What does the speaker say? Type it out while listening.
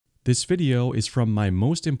This video is from my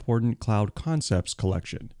Most Important Cloud Concepts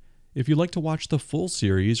collection. If you'd like to watch the full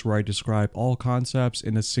series where I describe all concepts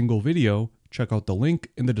in a single video, check out the link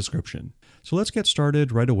in the description. So let's get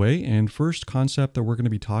started right away, and first concept that we're going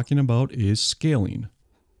to be talking about is scaling.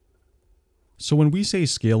 So when we say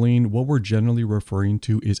scaling, what we're generally referring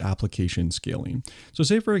to is application scaling. So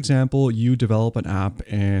say, for example, you develop an app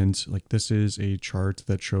and like this is a chart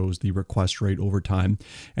that shows the request rate over time.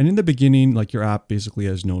 And in the beginning, like your app basically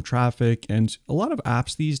has no traffic, and a lot of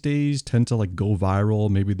apps these days tend to like go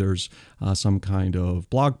viral. Maybe there's some kind of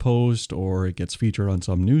blog post or it gets featured on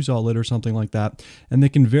some news outlet or something like that. And they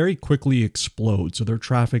can very quickly explode. So their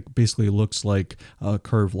traffic basically looks like a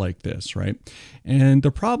curve like this, right? And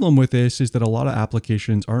the problem with this is that a lot of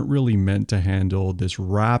applications aren't really meant to handle this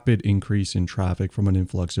rapid increase in traffic from an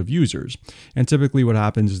influx of users. And typically what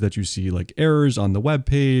happens is that you see like errors on the web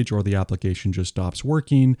page or the application just stops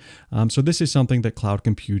working. So this is something that cloud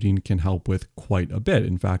computing can help with quite a bit.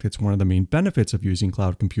 In fact, it's one of the main benefits of using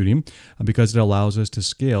cloud computing because it allows us to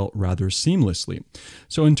scale rather seamlessly.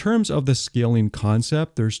 So in terms of the scaling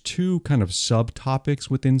concept, there's two kind of subtopics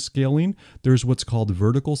within scaling. There's what's called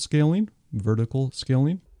vertical scaling.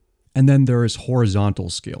 And then there is horizontal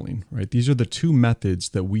scaling, right? These are the two methods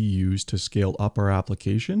that we use to scale up our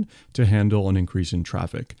application to handle an increase in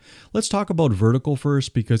traffic. Let's talk about vertical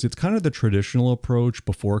first because it's kind of the traditional approach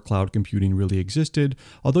before cloud computing really existed,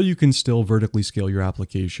 although you can still vertically scale your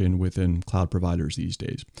application within cloud providers these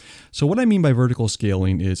days. So what I mean by vertical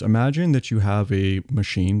scaling is imagine that you have a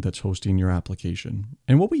machine that's hosting your application.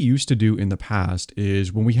 And what we used to do in the past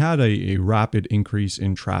is when we had a rapid increase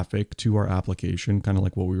in traffic to our application, kind of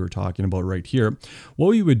like what we were talking about right here, what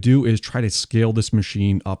we would do is try to scale this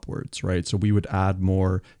machine upwards, right? So we would add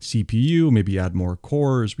more CPU, maybe add more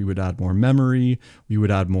cores, we would add more memory, we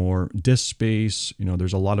would add more disk space. You know,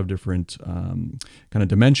 there's a lot of different kind of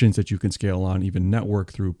dimensions that you can scale on. Even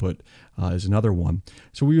network throughput is another one.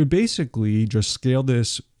 So we would basically just scale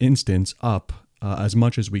this instance up as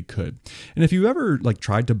much as we could. And if you ever like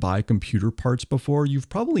tried to buy computer parts before, you've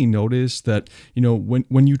probably noticed that, you know,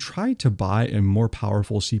 when you try to buy a more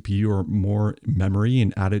powerful CPU or more memory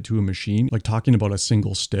and add it to a machine, like talking about a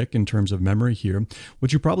single stick in terms of memory here,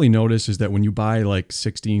 what you probably notice is that when you buy like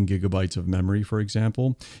 16 gigabytes of memory, for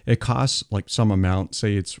example, it costs like some amount,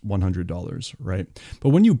 say it's $100, right? But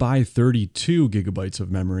when you buy 32 gigabytes of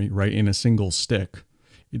memory, right, in a single stick,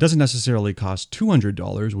 it doesn't necessarily cost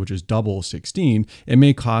 $200, which is double 16. It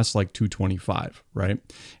may cost like $225, right?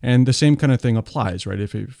 And the same kind of thing applies, right?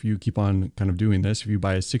 If you keep on kind of doing this, if you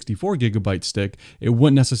buy a 64 gigabyte stick, it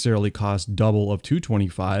wouldn't necessarily cost double of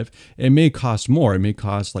 $225. It may cost more. It may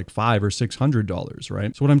cost like $500 or $600,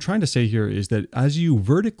 right? So what I'm trying to say here is that as you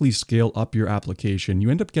vertically scale up your application, you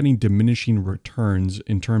end up getting diminishing returns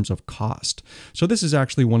in terms of cost. So this is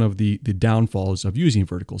actually one of the downfalls of using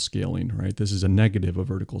vertical scaling, right? This is a negative of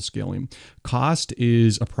vertical scaling. Cost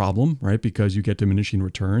is a problem, right? Because you get diminishing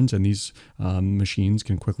returns and these machines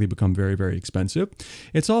can quickly become very, very expensive.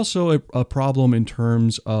 It's also a problem in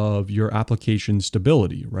terms of your application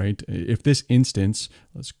stability, right? If this instance,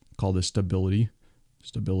 let's call this stability.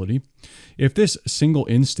 If this single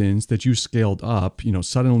instance that you scaled up, you know,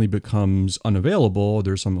 suddenly becomes unavailable,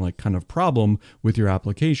 there's some like kind of problem with your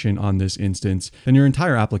application on this instance, then your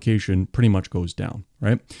entire application pretty much goes down,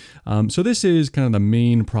 right? So this is kind of the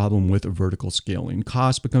main problem with vertical scaling.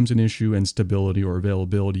 Cost becomes an issue and stability or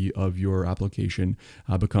availability of your application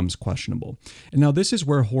becomes questionable. And now this is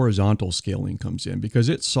where horizontal scaling comes in because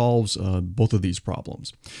it solves both of these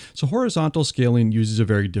problems. So horizontal scaling uses a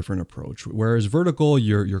very different approach, whereas vertical,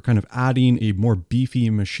 you're kind of adding a more beefy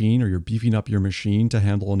machine or you're beefing up your machine to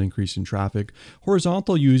handle an increase in traffic.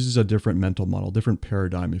 Horizontal uses a different mental model, different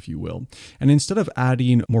paradigm, if you will. And instead of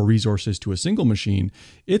adding more resources to a single machine,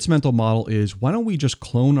 its mental model is, why don't we just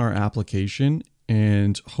clone our application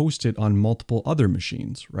and host it on multiple other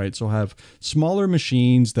machines, right? So have smaller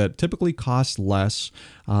machines that typically cost less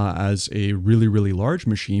as a really, really large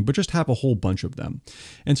machine, but just have a whole bunch of them.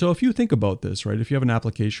 And so if you think about this, right, if you have an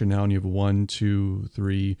application now and you have 1, 2,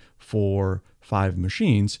 3, 4, 5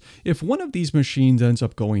 machines, if one of these machines ends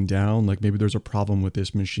up going down, like maybe there's a problem with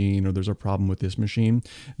this machine or there's a problem with this machine,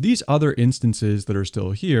 these other instances that are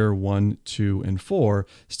still here, 1, 2, and 4,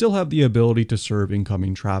 still have the ability to serve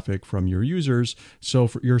incoming traffic from your users. So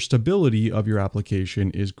for your stability of your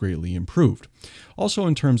application is greatly improved. Also,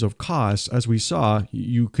 in terms of cost, as we saw,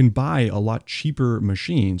 you can buy a lot cheaper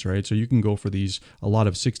machines, right? So you can go for a lot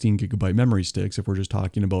of 16 gigabyte memory sticks, if we're just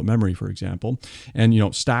talking about memory, for example,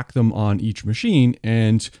 and stack them on each machine,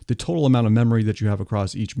 and the total amount of memory that you have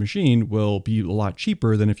across each machine will be a lot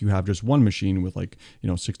cheaper than if you have just one machine with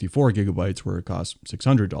 64 gigabytes where it costs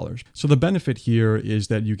 $600. So the benefit here is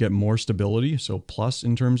that you get more stability, so plus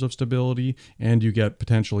in terms of stability, and you get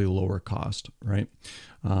potentially lower cost, right?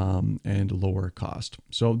 And lower cost.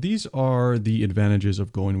 So these are the advantages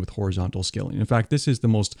of going with horizontal scaling. In fact, this is the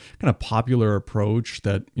most kind of popular approach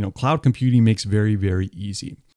that cloud computing makes very, very easy.